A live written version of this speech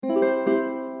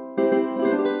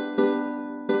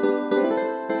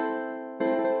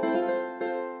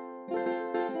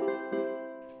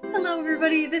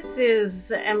This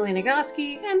is Emily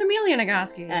Nagoski, And Amelia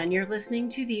Nagoski. and you're listening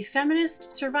to the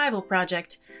Feminist Survival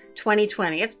Project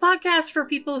 2020. It's a podcast for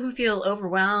people who feel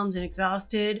overwhelmed and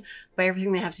exhausted by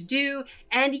everything they have to do,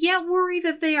 and yet worry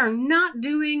that they are not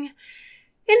doing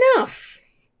enough.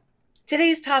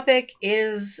 Today's topic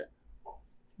is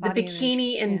the Body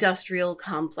bikini image. industrial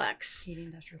complex. Bikini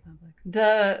industrial complex.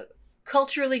 The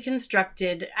culturally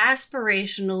constructed,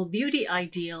 aspirational beauty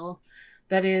ideal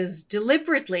that is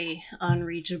deliberately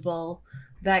unreachable,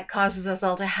 that causes us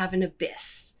all to have an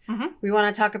abyss. Mhm. We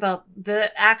want to talk about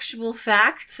the actual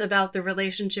facts about the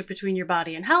relationship between your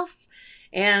body and health,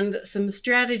 and some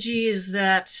strategies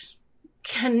that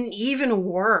can even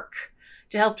work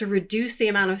to help to reduce the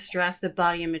amount of stress that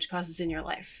body image causes in your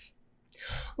life.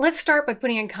 Let's start by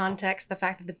putting in context the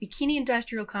fact that the bikini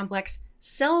industrial complex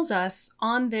sells us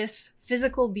on this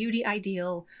physical beauty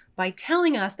ideal by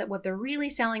telling us that what they're really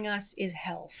selling us is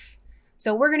health.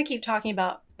 So we're going to keep talking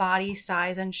about body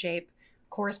size and shape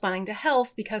corresponding to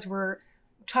health because we're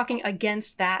talking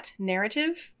against that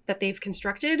narrative that they've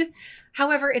constructed.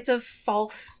 However, it's a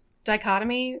false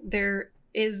dichotomy. There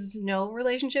is no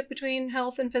relationship between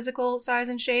health and physical size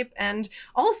and shape. And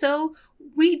also,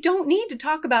 we don't need to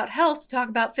talk about health to talk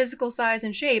about physical size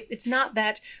and shape. It's not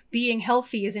that being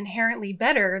healthy is inherently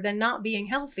better than not being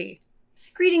healthy.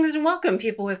 Greetings and welcome,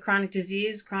 people with chronic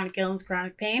disease, chronic illness,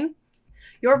 chronic pain.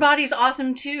 Your body's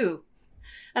awesome too.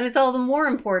 And it's all the more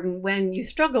important when you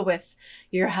struggle with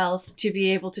your health to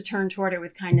be able to turn toward it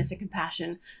with kindness and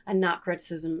compassion and not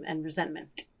criticism and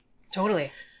resentment.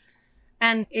 Totally.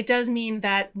 And it does mean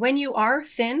that when you are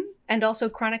thin and also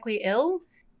chronically ill,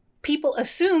 people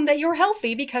assume that you're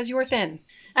healthy because you're thin.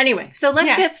 Anyway, so let's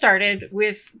Yeah. get started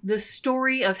with the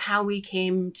story of how we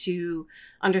came to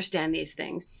understand these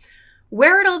things.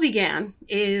 Where it all began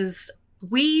is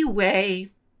we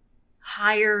weigh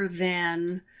higher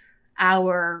than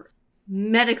our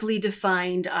medically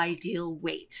defined ideal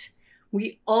weight.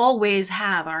 We always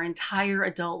have our entire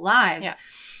adult lives. Yeah.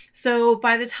 So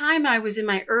by the time I was in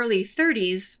my early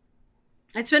 30s,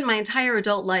 I'd spent my entire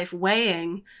adult life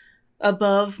weighing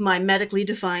above my medically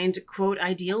defined, quote,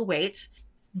 ideal weight.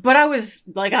 But I was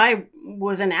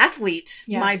an athlete.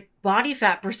 Yeah. My body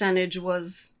fat percentage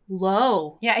was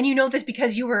low. Yeah, and you know this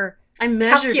because you were I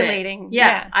measured calculating. it.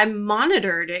 Yeah, I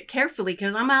monitored it carefully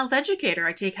because I'm a health educator.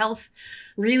 I take health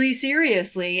really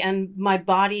seriously, and my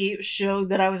body showed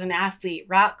that I was an athlete,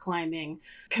 rock climbing,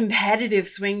 competitive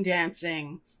swing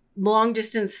dancing, long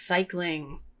distance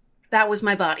cycling. That was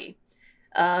my body.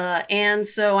 And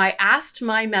so I asked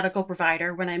my medical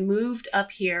provider when I moved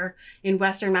up here in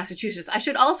Western Massachusetts. I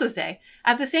should also say,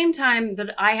 at the same time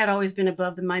that I had always been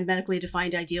above my medically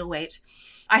defined ideal weight,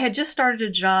 I had just started a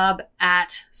job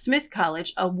at Smith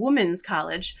College, a women's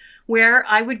college, where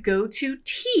I would go to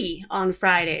tea on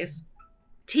Fridays.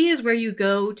 Tea is where you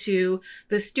go to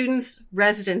the students'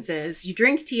 residences. You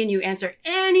drink tea and you answer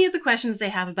any of the questions they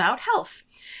have about health.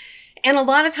 And a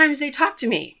lot of times they talk to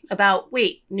me about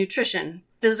weight, nutrition,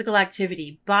 physical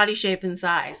activity, body shape, and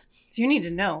size. So you need to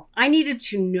know. I needed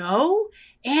to know,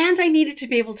 and I needed to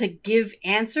be able to give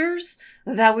answers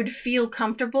that would feel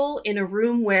comfortable in a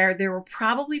room where there were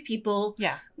probably people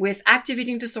Yeah. with active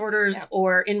eating disorders Yeah.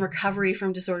 or in recovery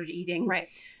from disordered eating. Right.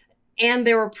 And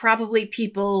there were probably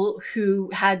people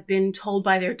who had been told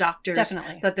by their doctors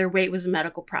Definitely. that their weight was a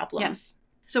medical problem. Yes.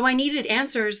 So I needed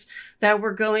answers that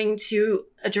were going to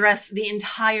address the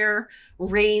entire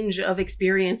range of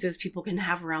experiences people can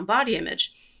have around body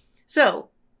image. So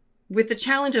with the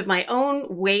challenge of my own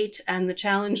weight and the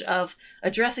challenge of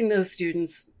addressing those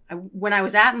students, when I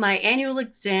was at my annual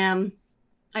exam,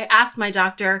 I asked my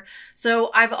doctor,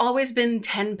 so I've always been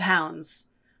 10 pounds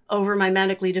over my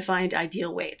medically defined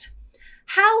ideal weight.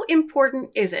 How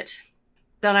important is it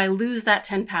that I lose that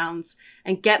 10 pounds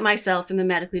and get myself in the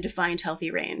medically defined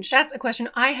healthy range? That's a question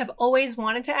I have always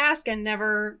wanted to ask and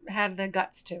never had the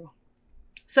guts to.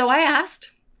 So I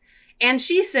asked, and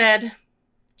she said,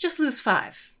 just lose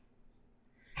 5.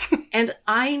 And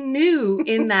I knew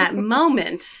in that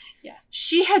moment, Yeah.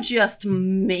 she had just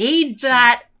made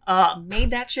that up.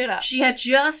 Made that shit up. She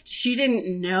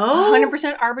didn't know.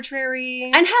 100%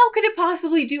 arbitrary. And how could it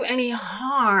possibly do any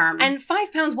harm? And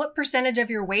 5 pounds, what percentage of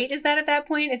your weight is that at that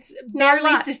point? It's Not a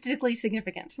barely lot. statistically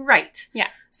significant. Right. Yeah.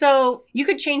 So, You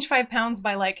could change 5 pounds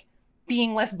by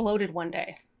being less bloated one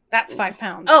day. That's 5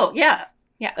 pounds. oh, yeah.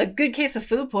 Yeah. A good case of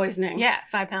food poisoning. Yeah,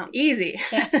 5 pounds. Easy.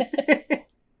 Yeah.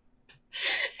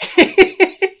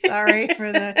 Sorry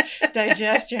for the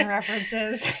digestion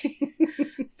references.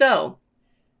 So,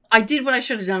 I did what I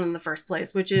should have done in the first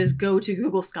place, which is go to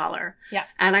Google Scholar. Yeah.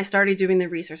 And I started doing the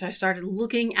research. I started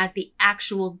looking at the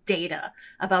actual data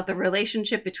about the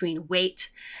relationship between weight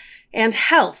and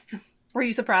health. Were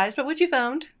you surprised by what you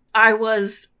found? I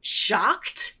was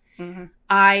shocked. Mm-hmm.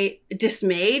 I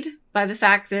dismayed by the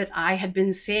fact that I had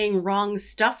been saying wrong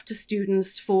stuff to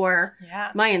students for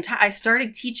my entire... I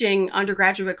started teaching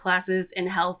undergraduate classes in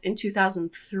health in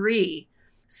 2003.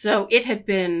 So it had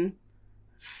been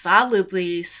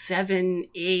solidly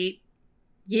 7-8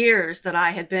 years that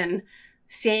I had been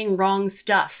saying wrong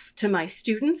stuff to my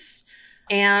students.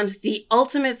 And the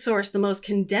ultimate source, the most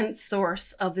condensed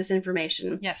source of this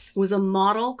information was a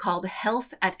model called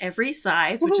Health at Every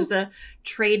Size, which is a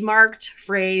trademarked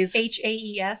phrase.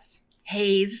 HAES.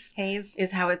 HAES. HAES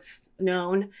is how it's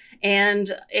known.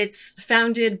 And it's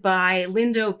founded by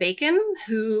Lindo Bacon,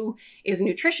 who is a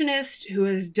nutritionist who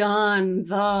has done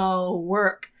the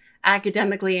work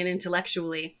academically and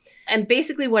intellectually. And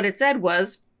basically what it said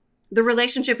was the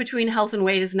relationship between health and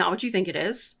weight is not what you think it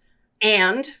is.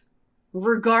 And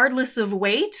regardless of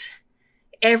weight,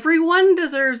 everyone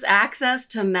deserves access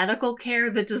to medical care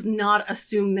that does not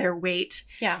assume their weight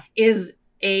is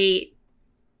a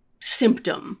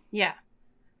symptom. Yeah.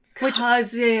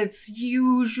 Because it's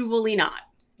usually not.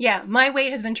 Yeah. My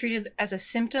weight has been treated as a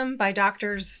symptom by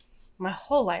doctors my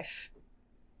whole life.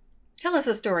 Tell us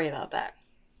a story about that.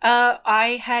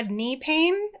 I had knee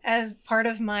pain as part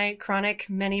of my chronic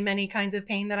many kinds of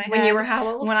pain that I had. When you were how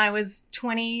old? When I was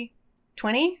 20,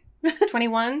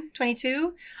 21,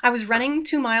 22. I was running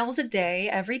 2 miles a day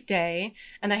every day,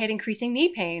 and I had increasing knee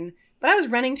pain. But I was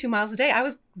running 2 miles a day. I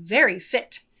was very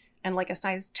fit and like a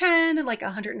size 10 and like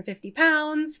 150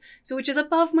 pounds, so which is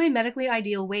above my medically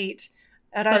ideal weight.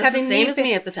 And I was having the same as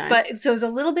me at the time. But so it was a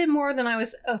little bit more than I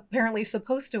was apparently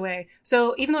supposed to weigh.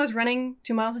 So even though I was running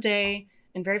 2 miles a day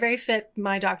and very fit,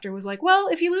 my doctor was like, well,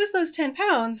 if you lose those 10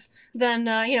 pounds, then,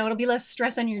 it'll be less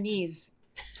stress on your knees.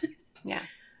 Yeah.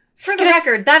 For the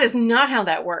record, that is not how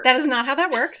that works. That is not how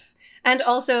that works. And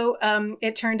also,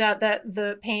 it turned out that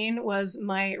the pain was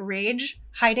my rage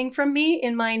hiding from me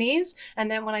in my knees. And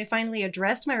then when I finally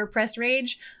addressed my repressed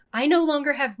rage, I no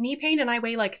longer have knee pain, and I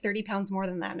weigh like 30 pounds more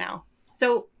than that now.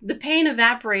 So the pain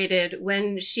evaporated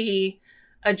when she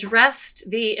addressed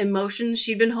the emotions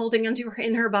she'd been holding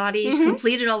in her body. She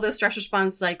completed all those stress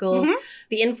response cycles.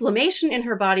 The inflammation in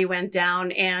her body went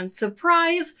down, and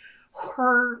surprise,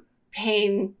 her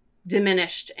pain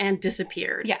diminished and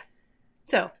disappeared. Yeah.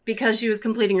 So, because she was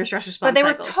completing her stress response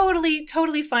cycles. But they were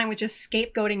totally fine with just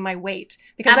scapegoating my weight.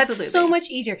 Because that's so much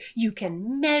easier. You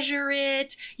can measure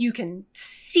it. You can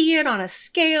see it on a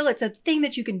scale. It's a thing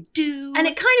that you can do. And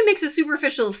it kind of makes a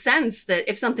superficial sense that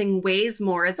if something weighs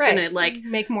more, it's going to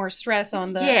make more stress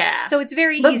on the... Yeah. So it's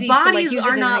very but easy to bodies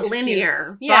are not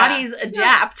linear. Yeah. Bodies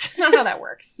adapt. It's not how that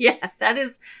works. Yeah, that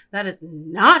is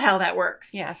not how that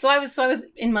works. Yeah. So I was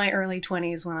in my early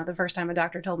 20s when the first time a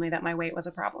doctor told me that my weight was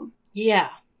a problem. Yeah.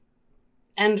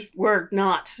 And we're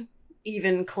not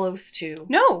even close to.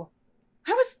 No.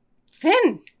 I was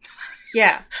thin.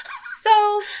 Yeah.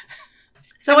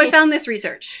 So I found this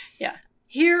research. Yeah.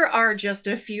 Here are just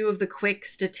a few of the quick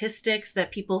statistics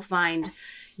that people find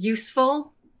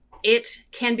useful. It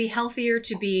can be healthier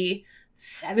to be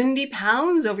 70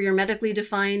 pounds over your medically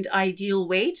defined ideal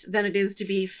weight than it is to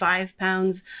be 5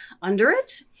 pounds under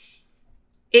it.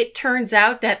 It turns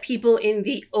out that people in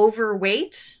the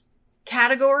overweight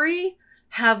category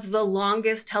have the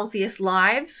longest, healthiest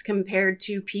lives compared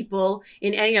to people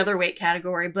in any other weight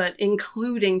category, but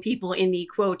including people in the,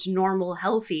 quote, normal,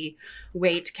 healthy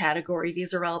weight category.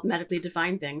 These are all medically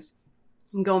defined things.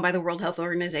 I'm going by the World Health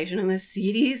Organization and the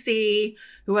CDC,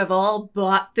 who have all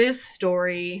bought this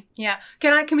story. Yeah.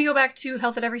 Can we go back to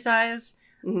Health at Every Size?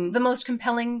 Mm-hmm. The most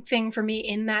compelling thing for me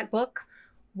in that book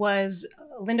was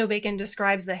Lindo Bacon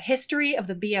describes the history of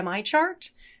the BMI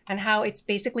chart and how it's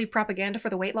basically propaganda for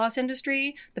the weight loss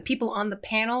industry. The people on the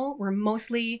panel were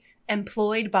mostly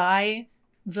employed by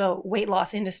the weight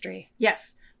loss industry.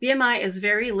 Yes. BMI is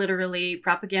very literally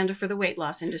propaganda for the weight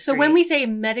loss industry. So when we say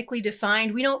medically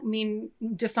defined, we don't mean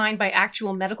defined by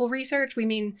actual medical research. We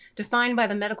mean defined by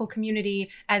the medical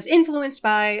community as influenced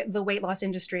by the weight loss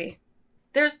industry.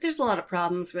 There's a lot of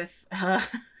problems with...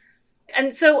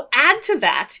 And so add to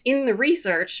that in the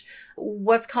research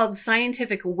what's called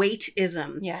scientific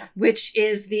weightism, which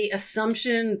is the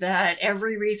assumption that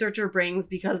every researcher brings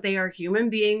because they are human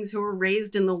beings who are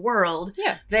raised in the world.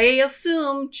 Yeah. They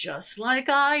assume, just like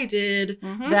I did,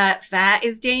 that fat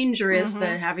is dangerous,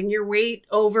 that having your weight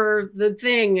over the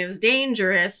thing is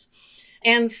dangerous.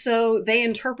 And so they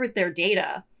interpret their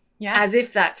data as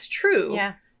if that's true.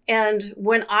 Yeah. And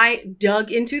when I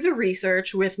dug into the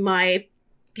research with my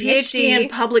PhD in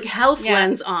public health Yeah.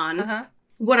 lens on, Uh-huh.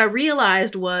 what I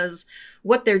realized was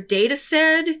what their data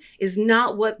said is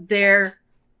not what their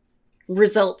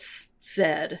results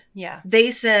said. Yeah.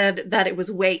 They said that it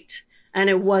was weight, and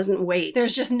it wasn't weight.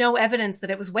 There's just no evidence that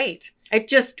it was weight. it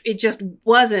just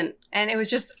wasn't. And it was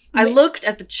just I looked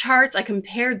at the charts, I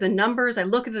compared the numbers, I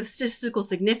looked at the statistical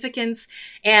significance,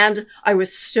 and I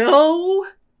was so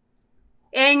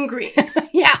angry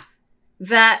yeah.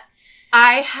 that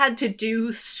I had to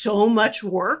do so much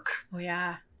work Oh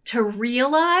yeah. to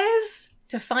realize,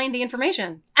 To find the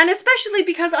information. and especially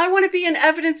because I want to be an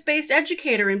evidence-based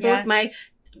educator in both Yes. my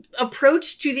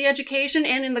approach to the education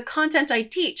and in the content I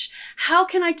teach. How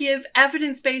can I give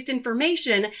evidence-based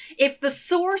information if the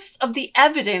source of the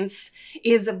evidence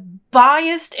is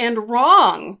biased and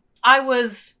wrong?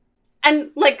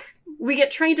 And like, we get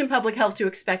trained in public health to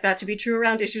expect that to be true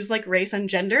around issues like race and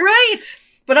gender. Right.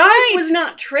 But I was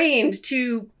not trained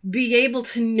to be able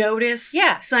to notice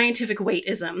Yeah. scientific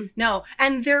weightism. No.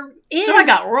 And there is So I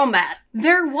got real mad.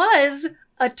 there was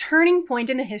a turning point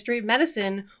in the history of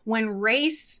medicine when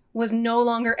race was no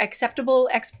longer acceptable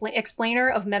explainer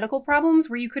of medical problems,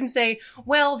 where you couldn't say,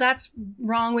 well, that's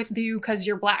wrong with you because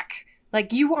you're black.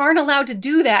 Like, you aren't allowed to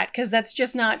do that because that's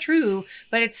just not true.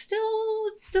 But it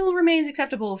still remains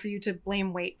acceptable for you to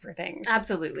blame weight for things.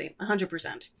 Absolutely.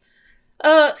 100%.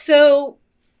 So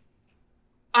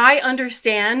I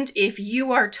understand if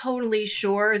you are totally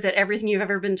sure that everything you've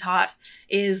ever been taught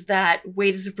is that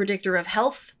weight is a predictor of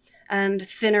health and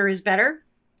thinner is better.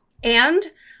 And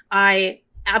I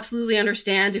absolutely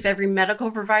understand if every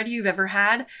medical provider you've ever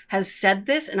had has said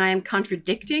this, and I am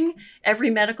contradicting every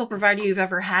medical provider you've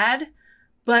ever had.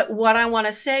 But what I want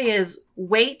to say is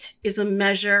weight is a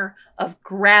measure of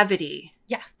gravity.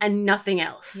 Yeah. And nothing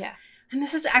else. Yeah. And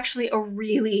this is actually a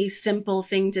really simple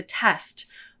thing to test.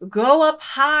 Go up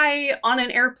high on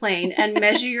an airplane and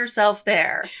measure yourself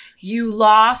there. You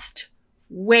lost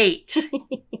weight.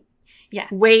 Yeah.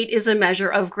 Weight is a measure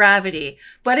of gravity.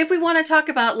 But if we want to talk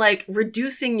about like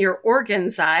reducing your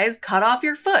organ size, cut off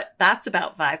your foot. That's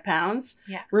about 5 pounds.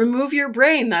 Yeah. Remove your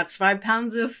brain. That's 5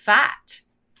 pounds of fat.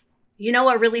 You know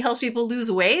what really helps people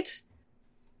lose weight?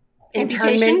 Amputation?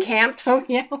 Internment camps. Oh,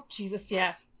 yeah. Oh, Jesus,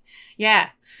 yeah. Yeah.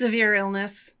 Severe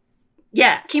illness.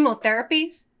 Yeah.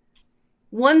 Chemotherapy.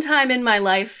 One time in my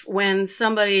life when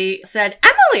somebody said,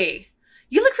 Emily,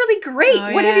 you look really great.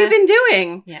 Oh, What have yeah. you been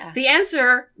doing? Yeah. The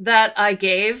answer that I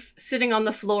gave, sitting on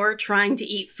the floor trying to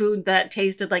eat food that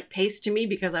tasted like paste to me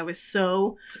because I was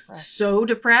so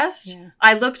depressed. Yeah.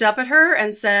 I looked up at her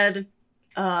and said,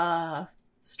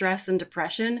 stress and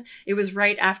depression. It was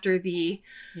right after the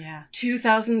Yeah.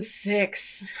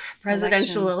 2006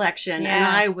 presidential election. Yeah. And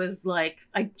I was like,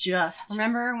 I just...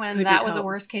 Remember when Couldn't that was a help.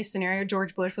 worst case scenario?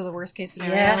 George Bush was a worst case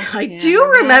scenario. Yeah, I do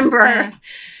remember.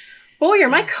 Boy, are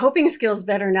my coping skills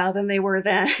better now than they were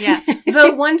then. Yeah.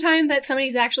 The one time that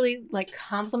somebody's actually like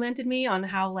complimented me on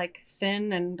how like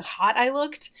thin and hot I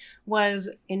looked was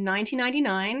in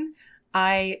 1999.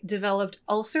 I developed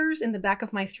ulcers in the back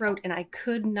of my throat and I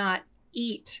could not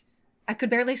eat. I could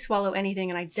barely swallow anything,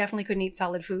 and I definitely couldn't eat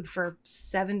solid food for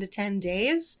 7 to 10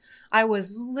 days. I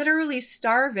was literally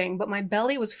starving, but my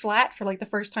belly was flat for like the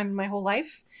first time in my whole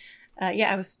life.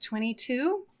 I was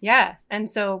 22. Yeah. And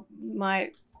so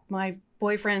my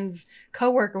boyfriend's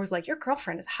coworker was like, your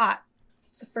girlfriend is hot.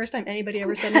 It's the first time anybody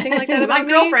ever said anything like that about My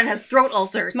me. girlfriend has throat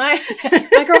ulcers. My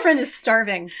girlfriend is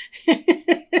starving.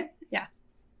 Yeah.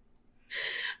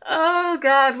 Oh,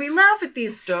 God. We laugh at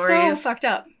these So stories. fucked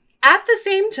up. At the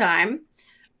same time,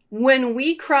 when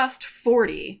we crossed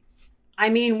 40, I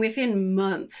mean, within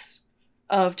months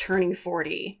of turning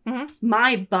 40, Mhm.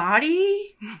 my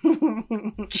body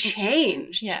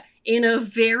changed Yeah. in a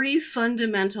very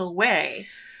fundamental way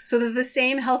so that the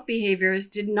same health behaviors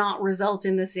did not result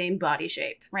in the same body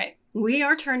shape. Right. We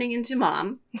are turning into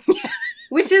mom,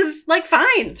 which is like fine.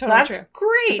 It's totally That's true.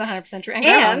 great. It's 100% true.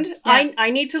 And grandma. I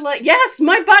need to let, yes,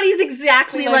 my body's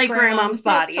exactly Like like grandmom's. grandmom's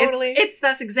body. Yeah, totally.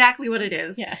 That's exactly what it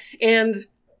is. Yeah. And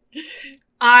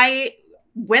I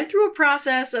went through a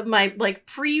process of my like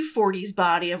pre-40s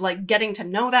body of like getting to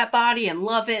know that body and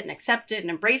love it and accept it and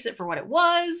embrace it for what it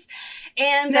was.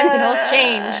 And Then it all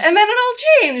changed. And then it all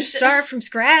changed. Start from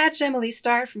scratch, Emily.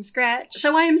 Start from scratch.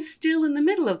 So I am still in the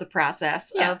middle of the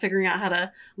process Yeah. of figuring out how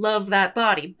to love that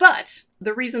body. But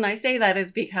the reason I say that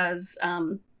is because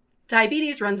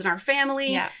diabetes runs in our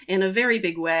family Yeah. in a very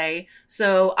big way.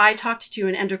 So I talked to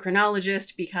an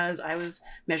endocrinologist because I was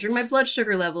measuring my blood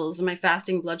sugar levels, and my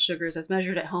fasting blood sugars as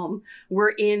measured at home were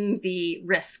in the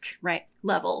risk Right.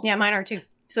 level. Yeah, mine are too.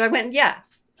 So I went,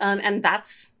 and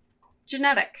that's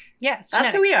genetic. Yeah, it's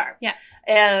That's genetic. who we are.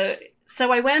 Yeah.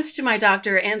 So I went to my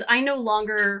doctor, and I no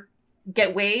longer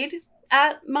get weighed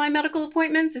at my medical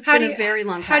appointments. It's been a very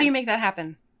long time. How do you make that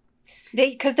happen?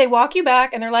 Because they walk you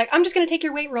back and they're like, I'm just going to take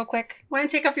your weight real quick. When I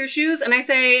take off your shoes and I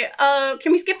say,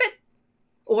 can we skip it?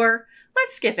 Or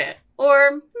let's skip it.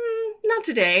 Or not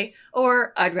today.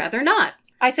 Or I'd rather not.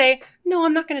 I say, no,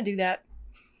 I'm not going to do that.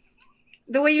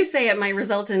 The way you say it might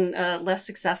result in less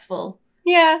successful,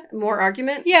 more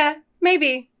argument. Yeah,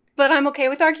 maybe. But I'm okay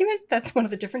with argument. That's one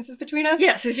of the differences between us.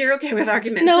 Yes, is you're okay with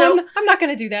argument. No, So I'm not going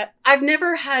to do that. I've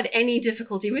never had any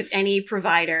difficulty with any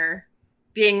provider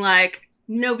being like,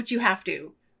 no, but you have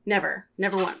to. Never.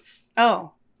 Never once.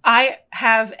 Oh, I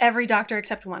have every doctor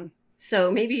except one.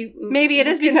 So maybe it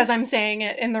is because I'm saying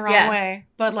it in the wrong way.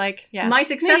 But like, yeah. My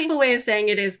successful way of saying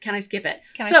it is, can I skip it?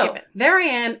 Can I skip it? There I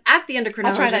am at the I'll try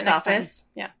endocrinologist that next office. time.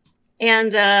 Yeah.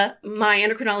 And my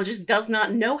endocrinologist does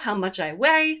not know how much I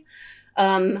weigh.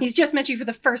 He's just met you for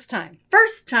the first time.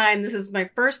 First time. This is my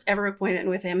first ever appointment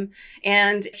with him.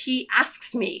 And he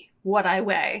asks me what I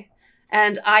weigh.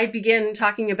 And I begin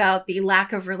talking about the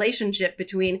lack of relationship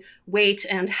between weight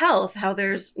and health, how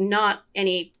there's not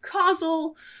any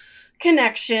causal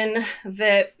connection,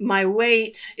 that my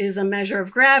weight is a measure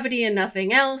of gravity and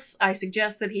nothing else. I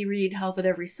suggest that he read Health at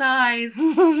Every Size.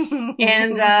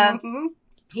 And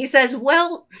he says,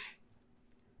 well,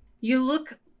 you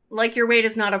look like your weight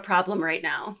is not a problem right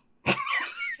now.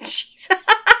 Jesus.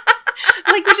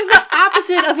 Like, which is the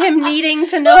opposite of him needing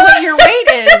to know what your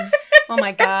weight is. Oh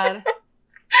my God.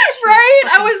 Right?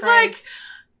 Fucking I was Christ.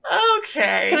 like,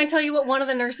 okay. Can I tell you what one of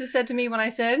the nurses said to me when I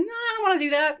said, no, I don't want to do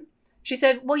that? She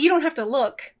said, well, you don't have to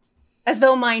look. As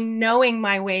though my knowing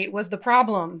my weight was the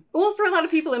problem. Well, for a lot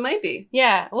of people, it might be.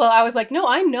 Yeah. Well, I was like, no,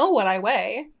 I know what I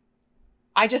weigh.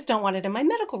 I just don't want it in my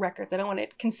medical records. I don't want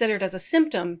it considered as a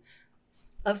symptom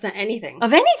Of anything.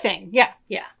 of anything. Yeah.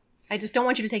 Yeah. I just don't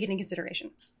want you to take it in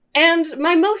consideration. And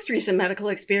my most recent medical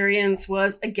experience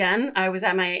was, again, I was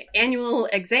at my annual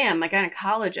exam, my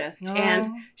gynecologist, and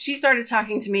she started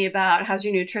talking to me about how's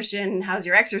your nutrition, how's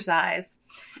your exercise.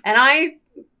 And I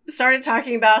started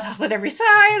talking about Health at Every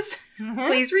Size. Mm-hmm.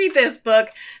 Please read this book.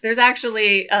 There's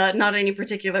actually not any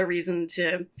particular reason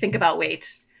to think about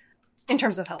weight. In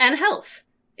terms of health. And health.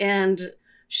 And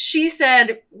she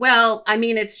said, well, I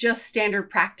mean, it's just standard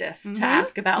practice to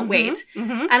ask about weight.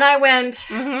 Mm-hmm. And I went,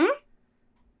 Mm-hmm.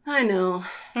 I know.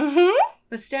 Mm-hmm.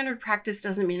 But standard practice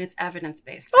doesn't mean it's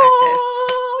evidence-based practice.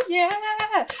 Oh, yeah.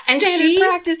 And Standard she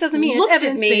practice doesn't mean it's looked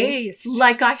at me evidence-based.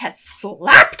 like I had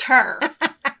slapped her.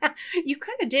 You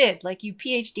kind of did. Like, you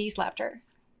PhD slapped her.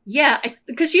 Yeah,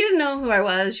 because she didn't know who I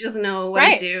was. She doesn't know what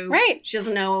I do. Right. She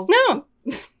doesn't know. No.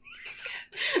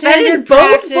 That in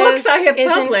both books I have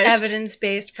isn't published.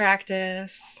 Evidence-based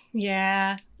practice.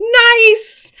 Yeah.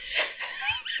 Nice!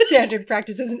 Standard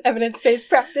practice isn't evidence-based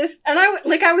practice. And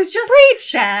I was just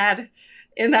sad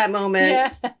in that moment.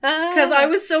 Yeah. Because I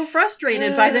was so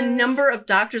frustrated by the number of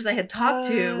doctors I had talked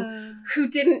to who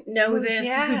didn't know this,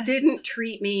 who didn't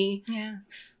treat me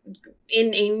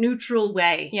in a neutral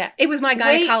way. Yeah. It was my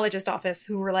gynecologist office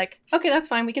who were like, okay, that's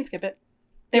fine. We can skip it.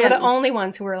 They were the only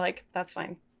ones who were like, that's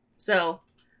fine. So,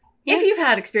 if you've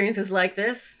had experiences like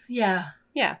this, Yeah.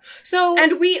 So,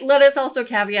 and let us also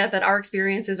caveat that our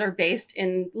experiences are based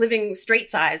in living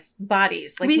straight-sized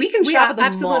bodies. Like, we can shop at the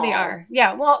absolutely mall. are.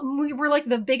 Yeah. Well, we're like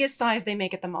the biggest size they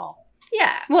make at the mall.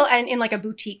 Yeah. Well, and in like a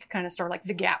boutique kind of store, like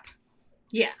the Gap.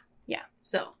 Yeah. Yeah.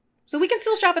 So we can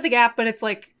still shop at the Gap, but it's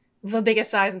like the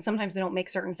biggest size, and sometimes they don't make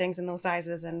certain things in those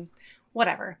sizes and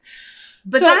whatever.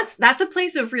 But So- that's a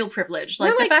place of real privilege.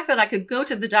 Like, We're the fact that I could go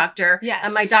to the doctor Yes.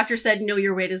 and my doctor said, no,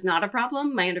 your weight is not a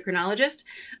problem, my endocrinologist,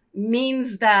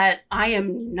 means that I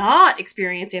am not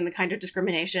experiencing the kind of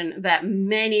discrimination that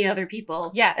many other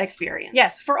people experience.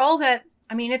 Yes. For all that,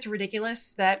 I mean, it's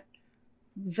ridiculous that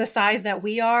the size that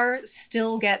we are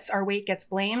still our weight gets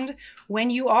blamed.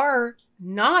 When you are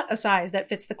not a size that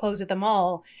fits the clothes at the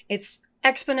mall, it's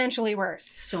exponentially worse.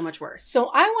 So much worse. So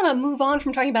I want to move on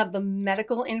from talking about the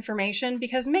medical information,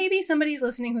 because maybe somebody's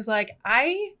listening who's like,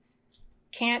 I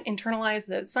can't internalize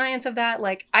the science of that.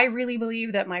 Like, I really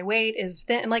believe that my weight is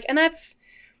thin. Like, and that's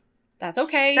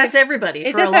okay. That's everybody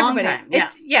for a long time.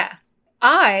 Yeah.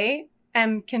 I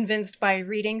am convinced by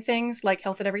reading things like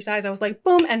Health at Every Size. I was like,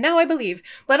 boom, and now I believe.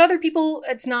 But other people,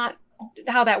 it's not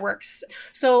how that works.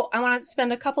 So I want to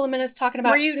spend a couple of minutes talking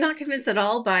about... Were you not convinced at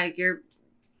all by your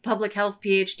public health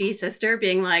PhD sister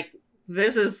being like,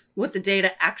 this is what the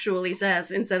data actually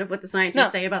says instead of what the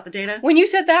scientists say about the data? When you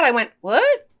said that, I went,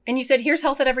 what? And you said, here's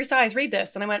Health at Every Size, read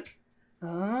this. And I went,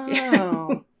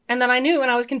 oh. And then I knew,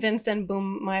 and I was convinced, and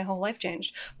boom, my whole life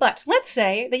changed. But let's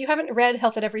say that you haven't read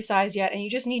Health at Every Size yet, and you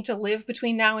just need to live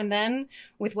between now and then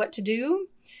with what to do.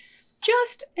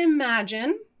 Just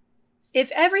imagine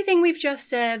if everything we've just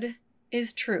said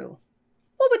is true.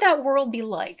 What would that world be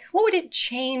like? What would it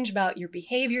change about your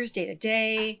behaviors day to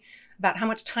day, about how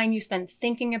much time you spend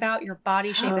thinking about your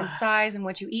body shape and size and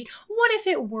what you eat? What if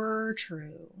it were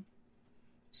true?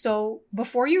 So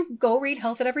before you go read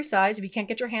Health at Every Size, if you can't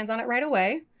get your hands on it right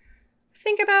away,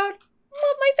 think about,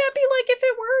 what might that be like if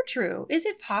it were true? Is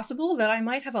it possible that I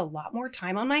might have a lot more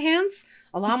time on my hands?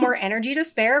 A lot more energy to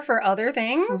spare for other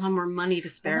things? A lot more money to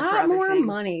spare for A other lot more things.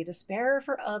 money to spare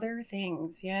for other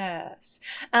things, yes.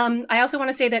 I also want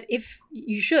to say that if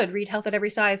you should read Health at Every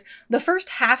Size, the first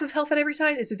half of Health at Every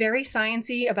Size is very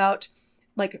sciencey about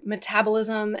like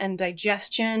metabolism and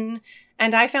digestion,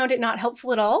 and I found it not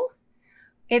helpful at all.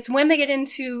 It's when they get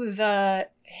into the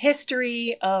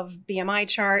history of BMI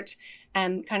chart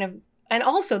and and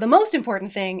also the most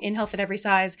important thing in Health at Every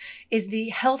Size is the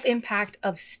health impact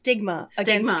of stigma.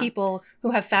 Against people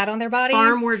who have fat on their body. It's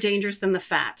far more dangerous than the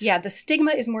fat. Yeah, the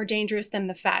stigma is more dangerous than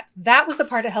the fat. That was the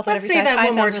part of Health at Every Size that I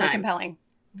one more found really time. compelling.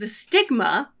 The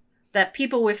stigma that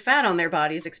people with fat on their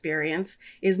bodies experience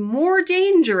is more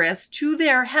dangerous to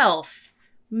their health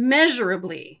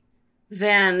measurably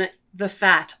than the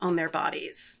fat on their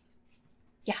bodies.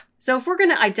 Yeah. So if we're going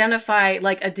to identify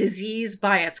like a disease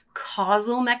by its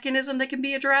causal mechanism that can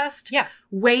be addressed, Yeah.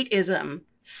 weightism,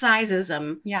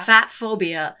 sizeism, Yeah. fat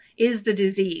phobia is the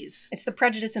disease. It's the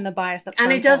prejudice and the bias that's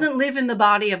And it harmful. doesn't live in the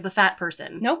body of the fat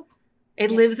person. Nope. It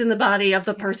lives in the body of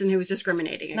the person who is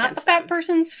discriminating It's not the against fat them.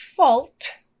 person's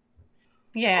fault.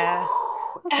 Yeah.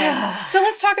 Okay. So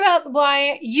let's talk about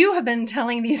why you have been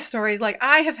telling these stories. Like,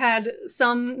 I have had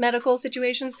some medical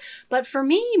situations, but for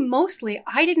me, mostly,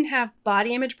 I didn't have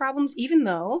body image problems, even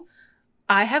though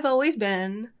I have always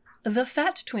been the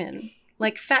fat twin.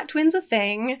 Like, fat twin's a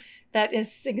thing that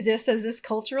exists as this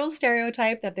cultural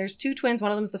stereotype that there's two twins,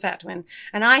 one of them's the fat twin.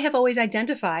 And I have always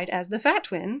identified as the fat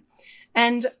twin.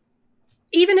 And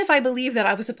even if I believe that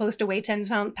I was supposed to weigh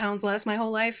 10 pounds less my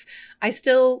whole life, I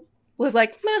still was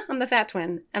like, meh, I'm the fat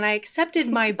twin. And I accepted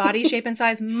my body shape and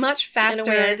size much faster.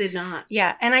 In a way I did not.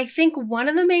 Yeah. And I think one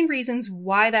of the main reasons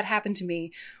why that happened to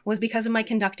me was because of my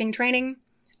conducting training.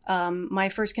 My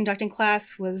first conducting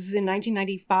class was in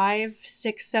 1995,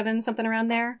 6, 7, something around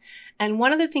there. And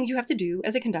one of the things you have to do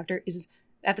as a conductor is,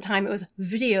 at the time it was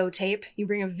videotape. You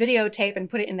bring a videotape and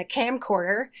put it in the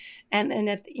camcorder, and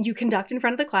then you conduct in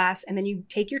front of the class, and then you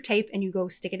take your tape and you go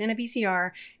stick it in a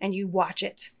VCR and you watch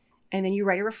it. And then you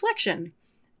write a reflection.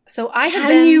 So I have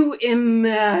been... Can you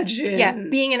imagine? Yeah,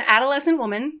 being an adolescent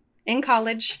woman in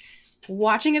college,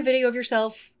 watching a video of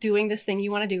yourself doing this thing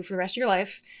you want to do for the rest of your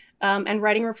life, and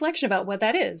writing a reflection about what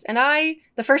that is. And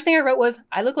the first thing I wrote was,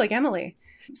 I look like Emily.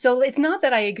 So it's not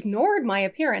that I ignored my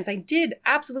appearance. I did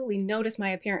absolutely notice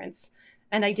my appearance.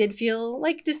 And I did feel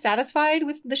like dissatisfied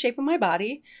with the shape of my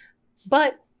body.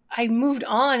 But I moved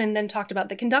on and then talked about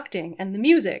the conducting and the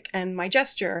music and my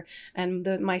gesture and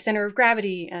my center of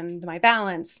gravity and my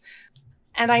balance.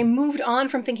 And I moved on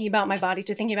from thinking about my body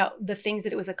to thinking about the things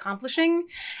that it was accomplishing.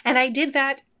 And I did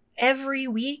that every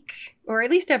week, or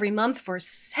at least every month, for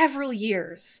several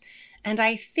years. And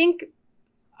I think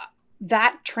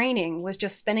that training was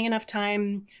just spending enough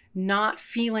time not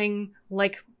feeling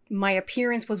like my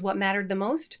appearance was what mattered the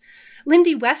most.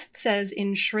 Lindy West says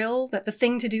in Shrill that the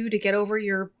thing to do to get over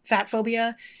your fat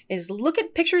phobia is look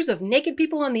at pictures of naked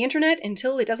people on the internet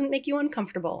until it doesn't make you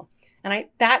uncomfortable. And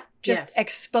Yes.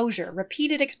 exposure,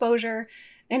 repeated exposure,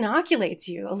 inoculates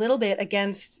you a little bit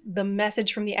against the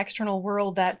message from the external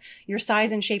world that your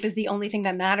size and shape is the only thing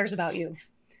that matters about you.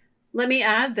 Let me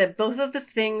add that both of the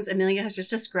things Amelia has just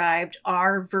described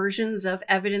are versions of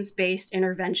evidence-based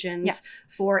interventions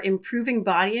for improving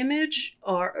body image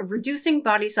or reducing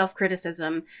body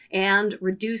self-criticism and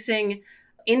reducing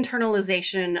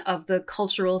internalization of the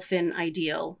cultural thin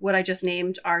ideal. What I just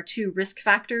named are two risk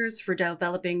factors for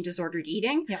developing disordered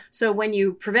eating. Yeah. So when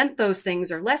you prevent those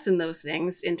things or lessen those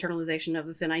things, internalization of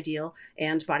the thin ideal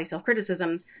and body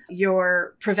self-criticism,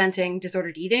 you're preventing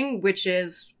disordered eating, which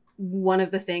is one of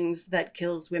the things that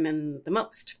kills women the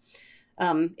most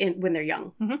when they're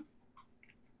young. Mm-hmm.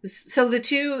 So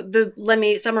let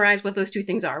me summarize what those two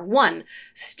things are. 1,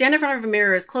 stand in front of a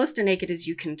mirror as close to naked as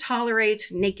you can tolerate.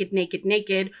 Naked, naked,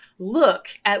 naked. Look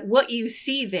at what you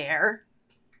see there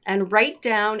and write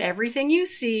down everything you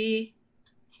see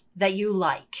that you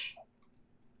like.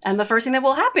 And the first thing that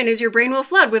will happen is your brain will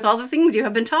flood with all the things you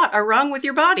have been taught are wrong with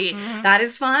your body. Mm-hmm. That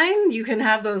is fine. You can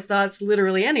have those thoughts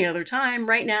literally any other time.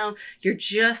 Right now, you're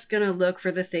just going to look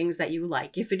for the things that you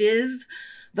like. If it is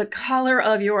the color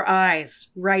of your eyes,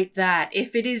 write that.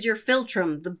 If it is your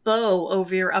philtrum, the bow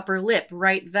over your upper lip,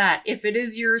 write that. If it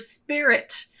is your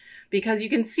spirit, because you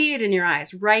can see it in your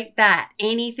eyes. Write that.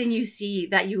 Anything you see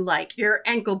that you like, your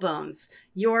ankle bones,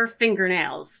 your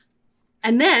fingernails.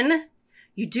 And then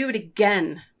you do it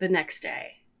again the next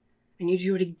day. And you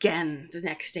do it again the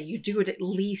next day. You do it at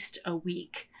least a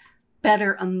week,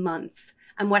 better a month.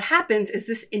 And what happens is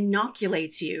this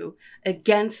inoculates you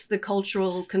against the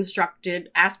cultural constructed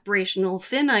aspirational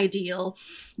thin ideal,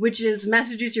 which is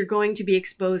messages you're going to be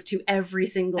exposed to every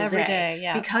single day. Every day,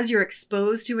 yeah. Because you're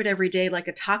exposed to it every day like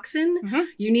a toxin,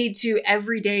 you need to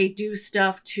every day do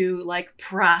stuff to like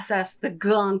process the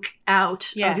gunk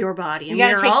out of your body. And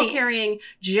we're all carrying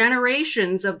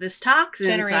generations of this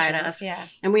toxin inside us. Yeah.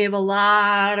 And we have a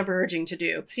lot of purging to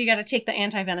do. So you got to take the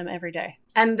anti-venom every day.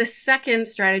 And the second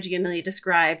strategy Amelia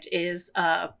described is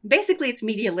basically it's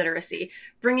media literacy,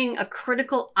 bringing a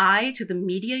critical eye to the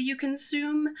media you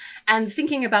consume and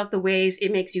thinking about the ways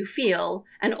it makes you feel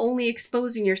and only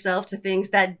exposing yourself to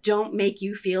things that don't make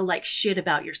you feel like shit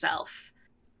about yourself.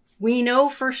 We know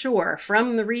for sure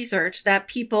from the research that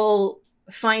people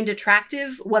find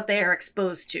attractive what they are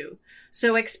exposed to.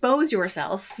 So expose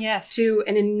yourself to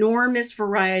an enormous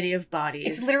variety of bodies.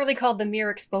 It's literally called the mere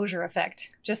exposure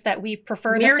effect. Just that we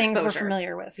prefer the things we're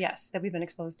familiar with. Yes, that we've been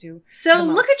exposed to. So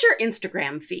look at your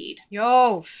Instagram feed.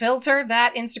 Yo, filter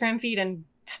that Instagram feed and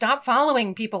stop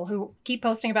following people who keep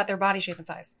posting about their body shape and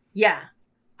size. Yeah.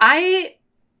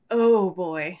 Oh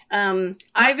boy.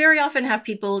 I very often have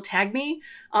people tag me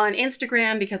on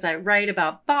Instagram because I write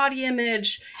about body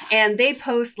image and they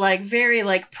post like very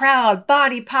like proud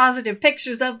body positive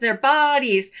pictures of their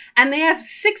bodies and they have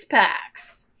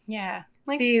 6-packs. Yeah.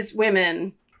 Like these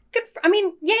women. Good.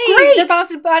 Yay. Great.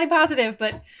 They're body positive,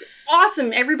 but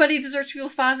awesome. Everybody deserves to feel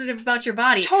positive about your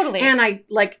body. Totally. And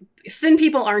thin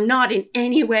people are not in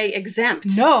any way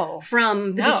exempt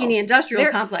from the bikini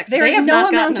industrial complex. There's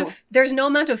no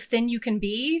amount of thin you can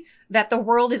be that the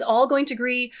world is all going to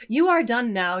agree, you are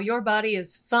done now. Your body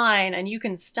is fine and you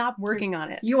can stop working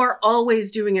on it. You are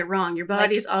always doing it wrong. Your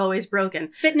body is always broken.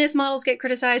 Fitness models get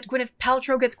criticized. Gwyneth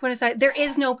Paltrow gets criticized. There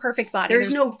is no perfect body.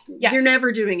 You're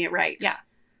never doing it right. Yeah.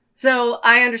 So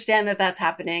I understand that that's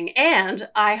happening. And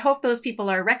I hope those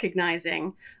people are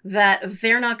recognizing that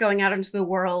they're not going out into the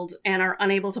world and are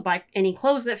unable to buy any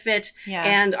clothes that fit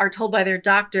and are told by their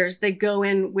doctors they go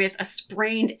in with a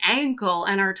sprained ankle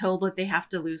and are told that they have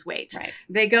to lose weight. Right.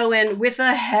 They go in with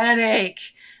a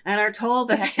headache and are told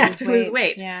that they have to lose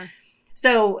weight. Yeah.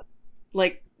 So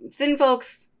like thin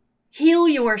folks, heal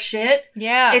your shit.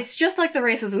 Yeah. It's just like the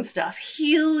racism stuff.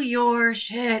 Heal your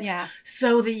shit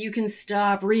so that you can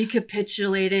stop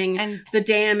recapitulating and the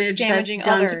damage that's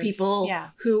done to people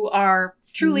who are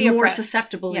truly more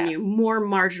susceptible than you, more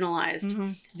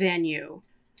marginalized than you.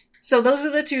 So those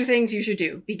are the two things you should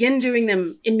do. Begin doing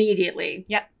them immediately.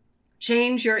 Yep.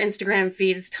 Change your Instagram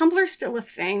feed. Is Tumblr still a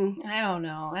thing? I don't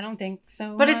know. I don't think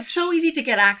so. But it's so easy to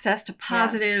get access to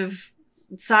positive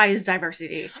size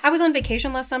diversity. I was on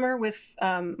vacation last summer with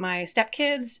my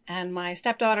stepkids and my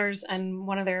stepdaughters and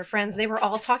one of their friends. They were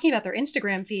all talking about their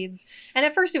Instagram feeds. And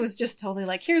at first it was just totally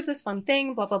like, here's this fun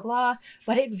thing, blah, blah, blah.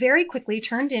 But it very quickly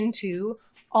turned into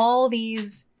all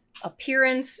these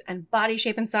appearance and body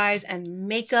shape and size and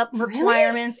makeup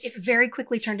requirements. It very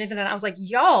quickly turned into that. I was like,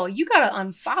 y'all, you got to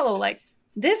unfollow like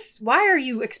this. Why are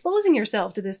you exposing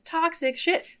yourself to this toxic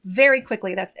shit? Very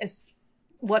quickly. That's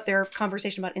what their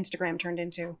conversation about Instagram turned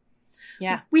into.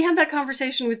 Yeah. We had that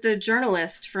conversation with the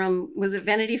journalist from, was it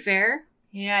Vanity Fair?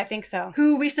 Yeah, I think so.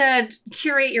 Who we said,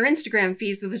 curate your Instagram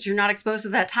feed so that you're not exposed to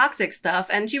that toxic stuff.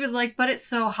 And she was like, but it's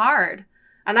so hard.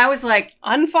 And I was like,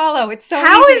 unfollow. It's so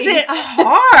how easy. Is it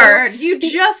hard? You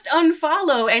just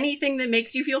unfollow anything that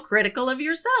makes you feel critical of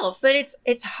yourself. But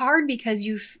it's hard because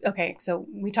okay, so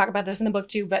we talk about this in the book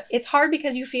too, but it's hard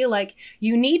because you feel like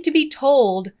you need to be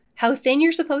told how thin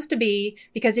you're supposed to be,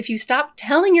 because if you stop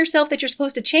telling yourself that you're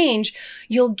supposed to change,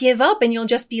 you'll give up and you'll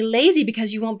just be lazy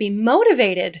because you won't be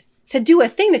motivated to do a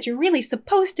thing that you're really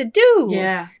supposed to do.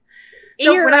 Yeah.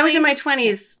 So when I was in my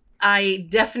 20s, I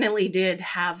definitely did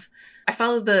I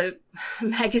followed the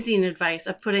magazine advice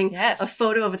of putting a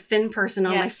photo of a thin person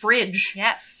on my fridge.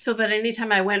 Yes. So that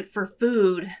anytime I went for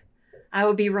food, I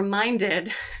would be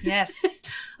reminded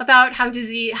about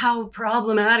how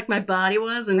problematic my body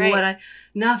was and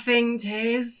nothing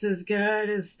tastes as good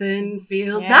as thin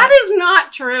feels. Yeah. That is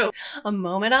not true. A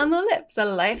moment on the lips, a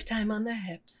lifetime on the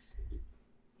hips.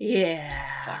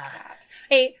 Yeah. Fuck that.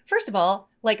 Hey, first of all,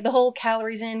 like the whole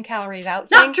calories in, calories out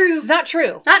thing. Not true. It's not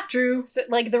true. Not true. So,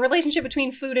 like the relationship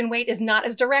between food and weight is not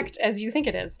as direct as you think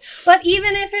it is. But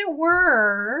even if it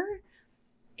were,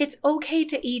 it's okay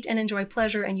to eat and enjoy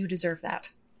pleasure, and you deserve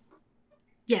that.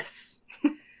 Yes.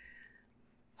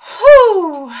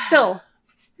 Whew. So,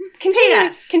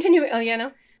 Continue. Oh, yeah,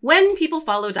 no. When people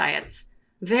follow diets,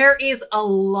 there is a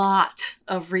lot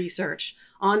of research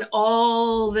on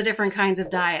all the different kinds of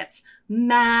diets,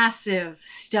 massive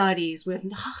studies with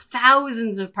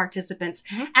thousands of participants.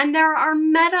 Mm-hmm. And there are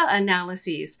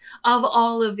meta-analyses of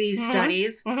all of these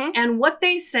studies. Mm-hmm. And what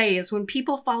they say is when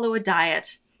people follow a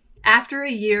diet, after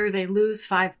a year, they lose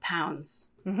 5 pounds.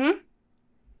 Mm-hmm.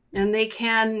 And they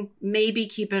can maybe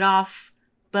keep it off,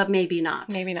 but maybe not.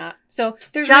 Maybe not. So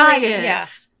there's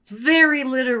diets, very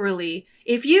literally.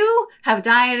 If you have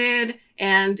dieted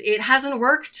and it hasn't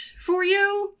worked for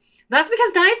you, that's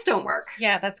because diets don't work.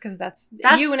 Yeah, that's because that's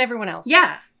you and everyone else.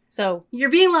 Yeah. So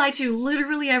you're being lied to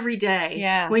literally every day.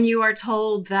 Yeah. When you are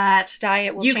told that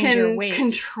diet will you change your weight. can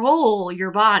control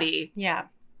your body. Yeah.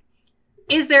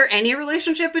 Is there any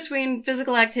relationship between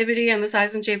physical activity and the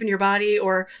size and shape in your body,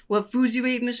 or what foods you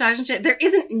eat and the size and shape? There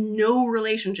isn't no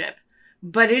relationship,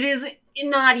 but it is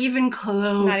not even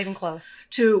close. Not even close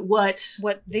to what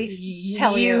they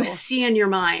tell you see in your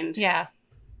mind. Yeah.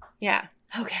 Yeah.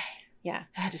 Okay. Yeah.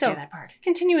 I had to So, say that part.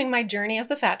 Continuing my journey as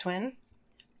the fat twin,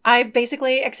 I've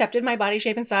basically accepted my body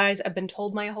shape and size. I've been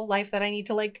told my whole life that I need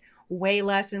to like weigh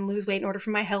less and lose weight in order for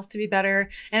my health to be better.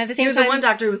 And at the same You're time, the one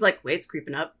doctor who was like, weight's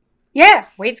creeping up. Yeah,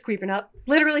 weight's creeping up.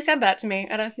 Literally said that to me.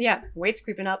 Weight's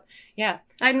creeping up. Yeah.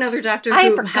 I had another doctor I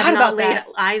who forgot had not about laid that.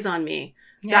 eyes on me.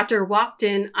 Yeah. Doctor walked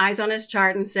in, eyes on his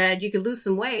chart, and said, you could lose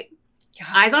some weight. God.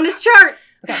 Eyes on his chart.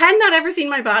 Okay. Had not ever seen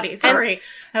my body. Sorry.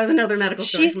 That was another medical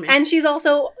story for me. And she's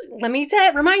also, let me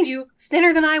remind you,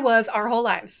 thinner than I was our whole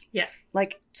lives. Yeah.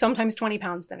 Like sometimes 20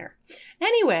 pounds thinner.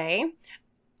 Anyway,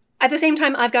 at the same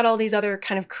time, I've got all these other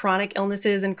kind of chronic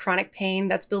illnesses and chronic pain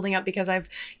that's building up because I've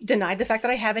denied the fact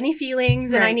that I have any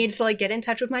feelings and I Right. needed to like get in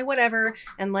touch with my whatever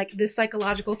and like this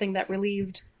psychological thing that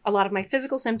relieved a lot of my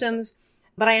physical symptoms.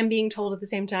 But I am being told at the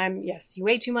same time, yes, you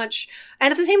weigh too much.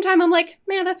 And at the same time, I'm like,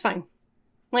 man, that's fine.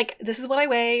 Like, this is what I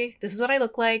weigh. This is what I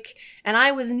look like. And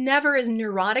I was never as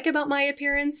neurotic about my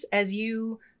appearance as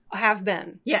you have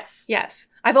been. Yes. Yes.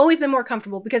 I've always been more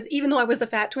comfortable because even though I was the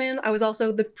fat twin, I was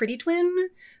also the pretty twin.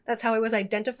 That's how I was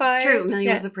identified. It's true. Amelia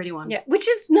Yeah. was the pretty one. Yeah, which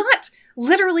is not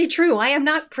literally true. I am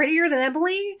not prettier than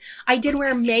Emily. I did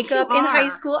wear makeup You in high are.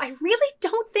 school. I really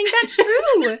don't think that's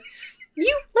true.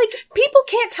 People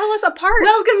can't tell us apart.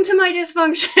 Welcome to my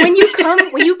dysfunction.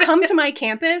 when you come to my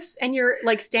campus and you're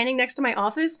like standing next to my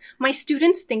office, my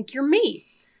students think you're me.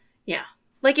 Yeah.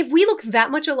 Like if we look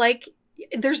that much alike,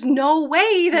 there's no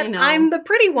way that I know. I'm the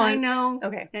pretty one. I know.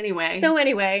 Okay. Anyway.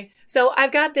 So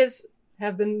I've got this,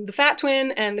 have been the fat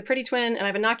twin and the pretty twin, and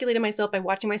I've inoculated myself by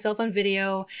watching myself on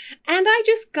video. And I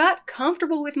just got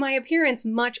comfortable with my appearance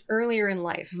much earlier in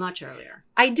life. much earlier.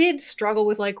 I did struggle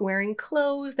with like wearing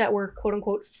clothes that were quote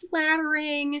unquote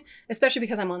flattering, especially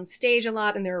because I'm on stage a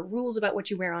lot and there are rules about what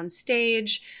you wear on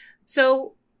stage.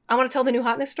 So I want to tell the new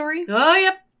hotness story. Oh,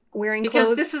 yep. Wearing Because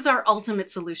clothes. this is our ultimate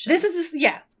solution.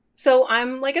 Yeah. So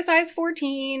I'm like a size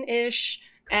 14-ish,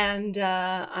 and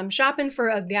I'm shopping for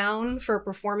a gown for a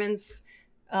performance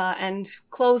and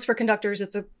clothes for conductors.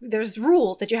 There's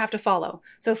rules that you have to follow.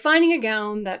 So finding a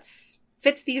gown that's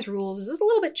fits these rules is a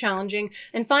little bit challenging,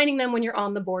 and finding them when you're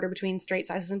on the border between straight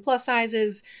sizes and plus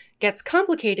sizes gets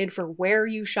complicated for where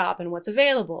you shop and what's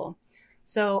available.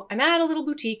 So I'm at a little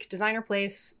boutique designer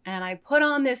place, and I put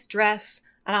on this dress,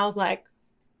 and I was like,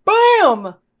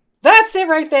 bam! That's it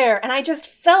right there. And I just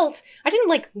felt, I didn't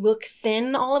like look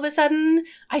thin all of a sudden.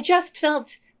 I just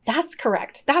felt, that's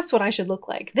correct. That's what I should look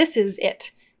like. This is it.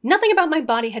 Nothing about my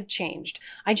body had changed.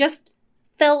 I just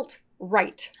felt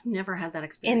right Never had that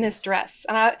experience. in this dress.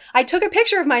 And I took a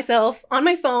picture of myself on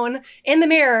my phone in the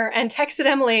mirror and texted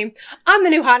Emily, I'm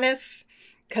the new hotness.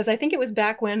 Because I think it was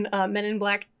back when Men in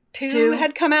Black 2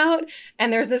 had come out.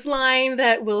 And there's this line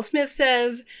that Will Smith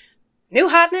says, new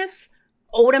hotness,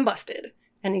 old and busted.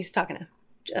 And he's talking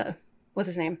to, what's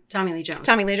his name? Tommy Lee Jones.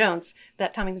 Tommy Lee Jones.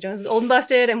 That Tommy Lee Jones is old and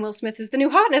busted and Will Smith is the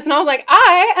new hotness. And I was like,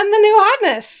 I am the new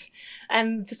hotness.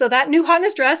 And so that new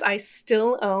hotness dress I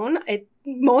still own. It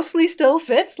mostly still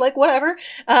fits, like whatever.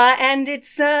 And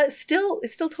it's still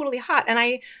totally hot. And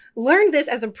I learned this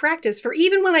as a practice for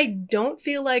even when I don't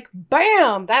feel like,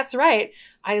 bam, that's right.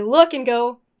 I look and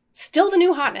go, still the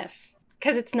new hotness.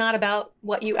 Because it's not about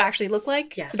what you actually look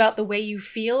like. Yes. It's about the way you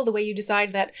feel, the way you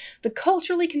decide that the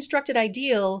culturally constructed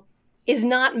ideal is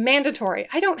not mandatory.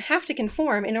 I don't have to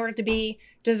conform in order to be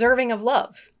deserving of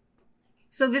love.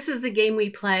 So this is the game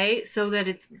we play so that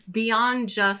it's beyond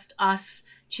just us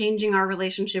changing our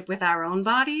relationship with our own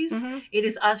bodies. Mhm. It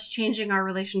is us changing our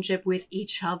relationship with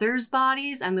each other's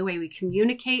bodies and the way we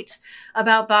communicate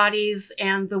about bodies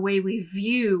and the way we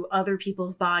view other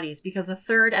people's bodies. Because a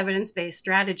third evidence-based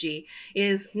strategy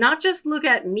is not just look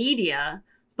at media,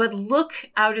 But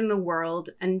look out in the world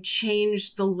and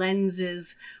change the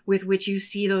lenses with which you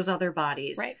see those other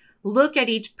bodies. Right. Look at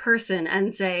each person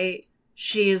and say,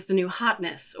 she is the new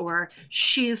hotness, or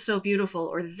she is so beautiful,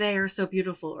 or they are so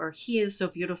beautiful, or he is so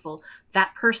beautiful.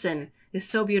 That person is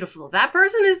so beautiful. That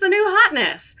person is the new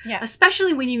hotness. Yeah.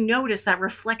 Especially when you notice that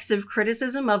reflexive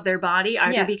criticism of their body,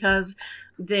 either because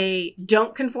they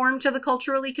don't conform to the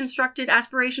culturally constructed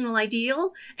aspirational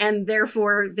ideal, and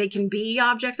therefore they can be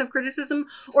objects of criticism,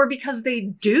 or because they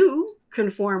do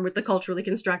conform with the culturally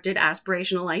constructed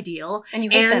aspirational ideal, and you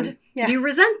hate them. Yeah. You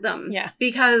resent them. Yeah.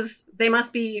 Because they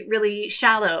must be really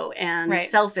shallow and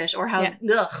selfish, or how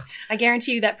ugh. I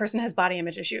guarantee you that person has body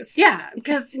image issues. Yeah,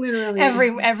 because literally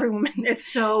every woman. It's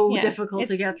so difficult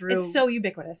to get through. It's so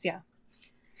ubiquitous, yeah.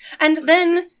 And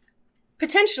then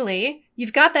potentially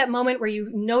you've got that moment where you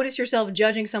notice yourself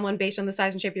judging someone based on the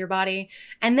size and shape of your body,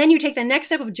 and then you take the next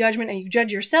step of judgment and you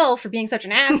judge yourself for being such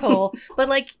an asshole. But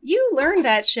like, you learned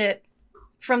that shit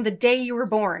from the day you were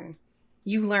born.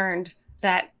 You learned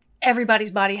that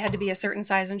everybody's body had to be a certain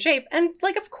size and shape. And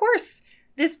like, of course,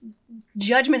 this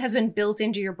judgment has been built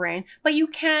into your brain, but you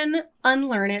can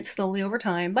unlearn it slowly over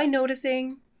time by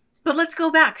noticing. But let's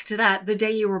go back to that, the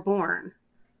day you were born.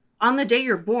 On the day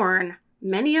you're born,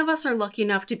 many of us are lucky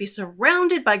enough to be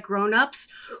surrounded by grown-ups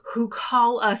who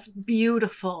call us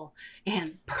beautiful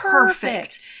and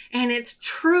perfect. And it's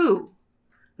true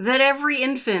that every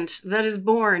infant that is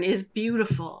born is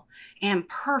beautiful and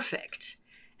perfect.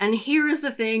 And here is the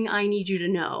thing I need you to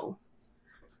know.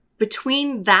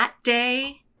 Between that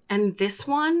day and this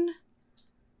one,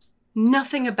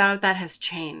 nothing about that has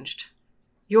changed.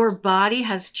 Your body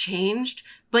has changed,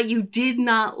 but you did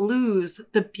not lose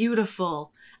the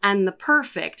beautiful and the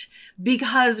perfect,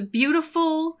 because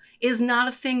beautiful is not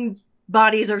a thing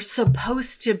bodies are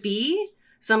supposed to be.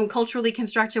 Some culturally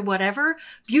constructed whatever.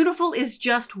 Beautiful is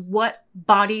just what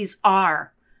bodies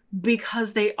are,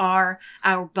 because they are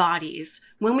our bodies.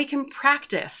 When we can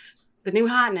practice the new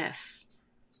hotness,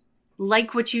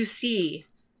 like what you see,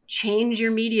 change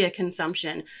your media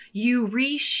consumption, you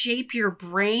reshape your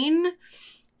brain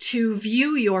to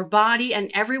view your body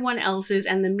and everyone else's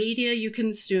and the media you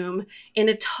consume in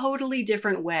a totally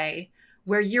different way,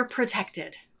 where you're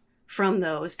protected from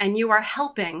those, and you are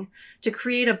helping to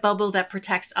create a bubble that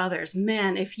protects others.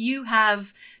 Man, if you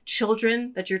have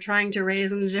children that you're trying to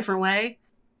raise in a different way,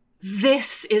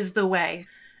 this is the way.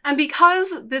 And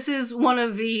because this is one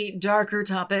of the darker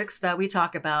topics that we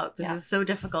talk about, this is so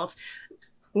difficult,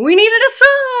 we needed a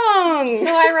song!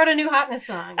 So I wrote a new hotness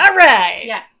song. All right!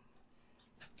 Yeah.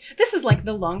 This is like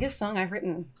the longest song I've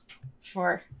written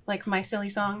for like my silly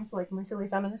songs, like my silly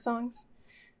feminist songs.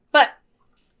 But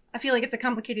I feel like it's a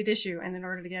complicated issue, and in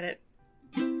order to get it...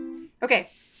 Okay,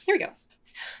 here we go.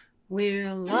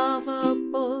 We're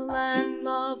lovable and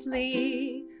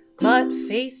lovely, but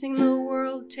facing the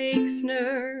world takes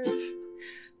nerve,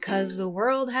 'cause the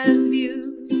world has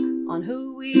views on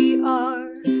who we are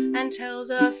and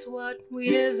tells us what we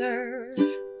deserve.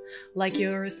 Like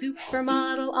you're a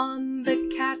supermodel on the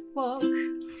catwalk,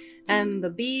 and the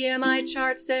BMI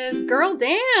chart says, girl,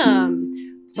 damn!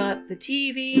 But the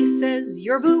TV says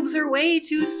your boobs are way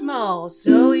too small,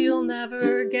 so you'll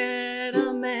never get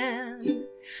a man.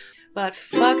 But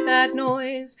fuck that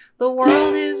noise, the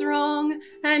world is wrong,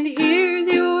 and here's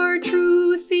your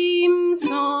true theme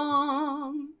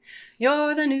song.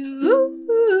 You're the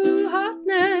new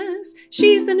hotness,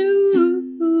 she's the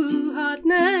new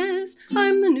hotness,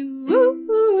 I'm the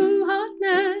new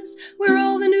hotness, we're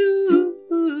all the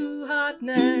new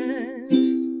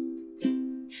hotness.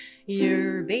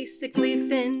 You're basically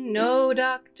thin, no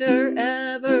doctor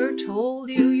ever told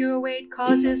you your weight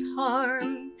causes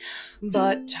harm.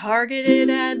 But targeted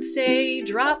ads say,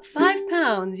 drop 5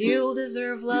 pounds, you'll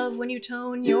deserve love when you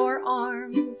tone your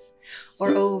arms. Or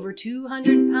over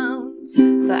 200 pounds,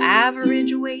 the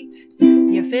average weight,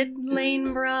 you fit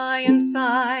Lane Bryant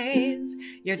size.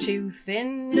 You're too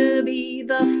thin to be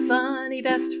the funny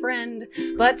best friend,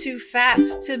 but too fat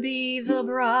to be the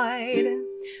bride.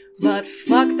 But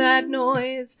fuck that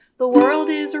noise, the world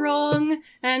is wrong,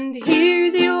 and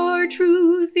here's your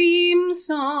true theme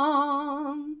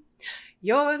song.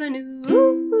 You're the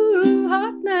new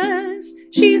hotness,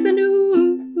 she's the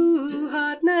new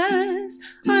hotness,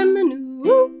 I'm the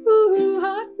new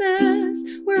hotness,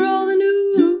 we're all the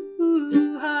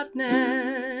new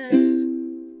hotness.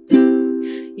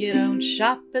 You don't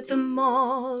shop at the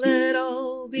mall at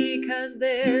all because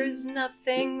there's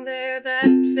nothing there that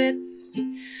fits.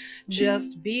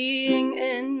 Just being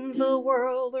in the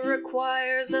world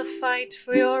requires a fight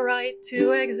for your right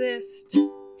to exist.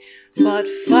 But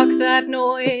fuck that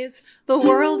noise, the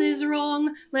world is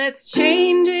wrong, let's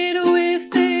change it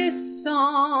with it. this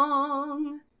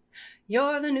song.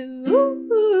 You're the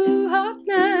new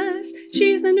hotness.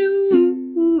 She's the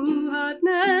new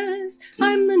hotness.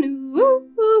 I'm the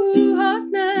new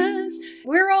hotness.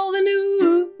 We're all the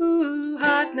new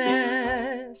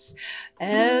hotness.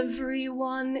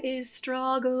 Everyone is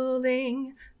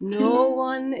struggling. No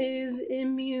one is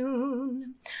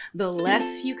immune. The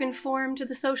less you conform to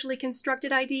the socially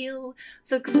constructed ideal,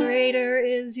 the greater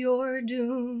is your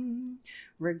doom.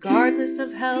 Regardless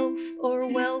of health or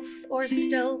wealth or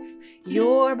stealth,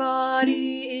 your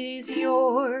body is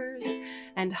yours.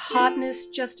 And hotness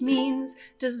just means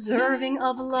deserving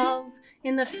of love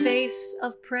in the face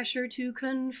of pressure to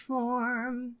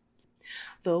conform.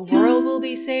 The world will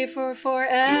be safer for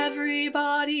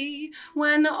everybody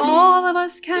when all of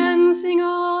us can sing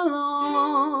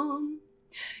along.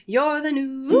 You're the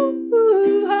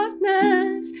new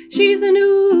hotness. She's the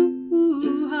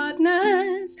new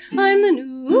hotness. I'm the new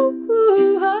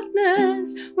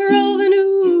hotness. We're all the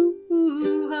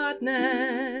new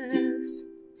hotness.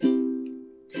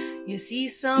 You see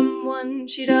someone,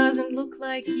 she doesn't look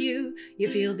like you. You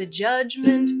feel the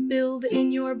judgment build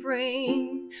in your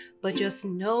brain. But just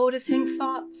noticing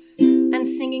thoughts and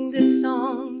singing this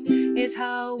song is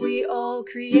how we all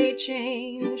create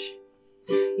change.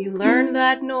 You learned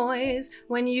that noise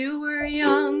when you were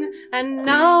young, and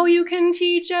now you can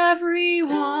teach everyone.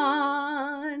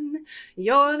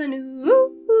 You're the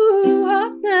new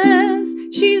hotness.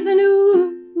 She's the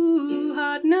new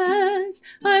hotness.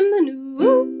 I'm the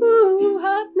new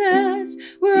hotness.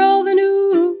 We're all the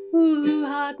new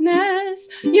hotness.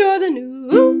 You're the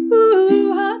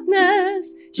new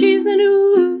hotness. She's the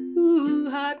new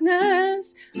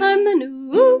hotness. I'm the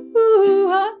new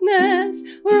hotness.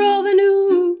 We're all the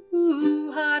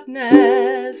new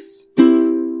hotness.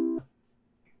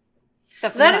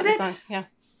 That is it. Song. Yeah.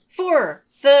 For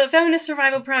the Feminist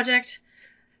Survival Project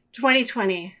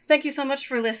 2020. Thank you so much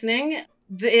for listening.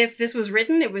 If this was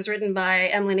written, it was written by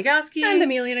Emily Nagoski. And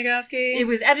Amelia Nagoski. It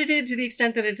was edited to the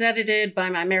extent that it's edited by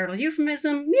my marital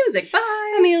euphemism. Music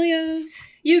by Amelia.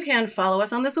 You can follow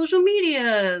us on the social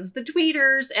medias, the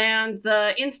tweeters and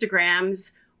the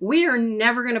Instagrams. We are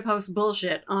never going to post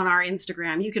bullshit on our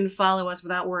Instagram. You can follow us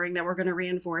without worrying that we're going to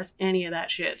reinforce any of that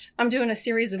shit. I'm doing a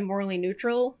series of morally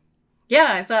neutral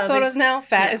Yeah, I saw photos now.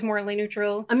 Fat yeah. is morally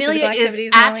neutral. Amelia is morally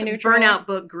at neutral. Burnout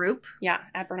Book Group. Yeah,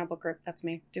 at Burnout Book Group. That's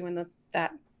me doing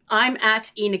that. I'm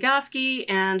at E. Nagoski,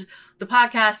 and the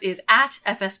podcast is at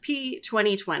FSP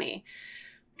 2020.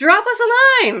 Drop us a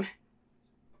line!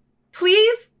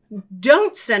 Please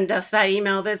don't send us that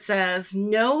email that says,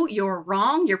 no, you're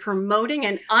wrong, you're promoting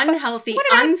an unhealthy,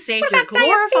 unsafe, you're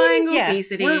glorifying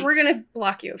obesity. Yeah, we're going to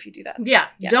block you if you do that. Yeah,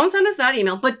 don't send us that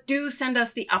email, but do send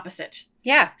us the opposite.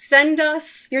 Yeah. Send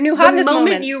us your new hotness the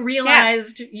moment moment. You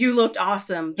realized you looked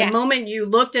awesome. The moment you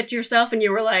looked at yourself and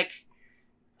you were like,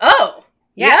 oh,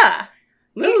 yeah.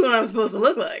 This is what I'm supposed to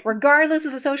look like. Regardless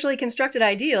of the socially constructed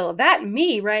ideal, that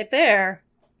me right there,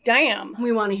 damn.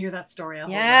 We want to hear that story.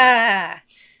 Yeah.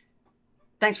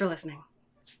 Thanks for listening.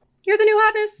 You're the new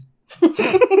hotness.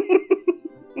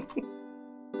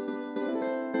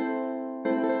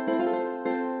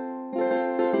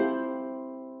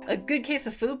 A good case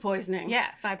of food poisoning. Yeah,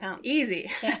 5 pounds. Easy.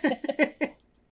 Yeah.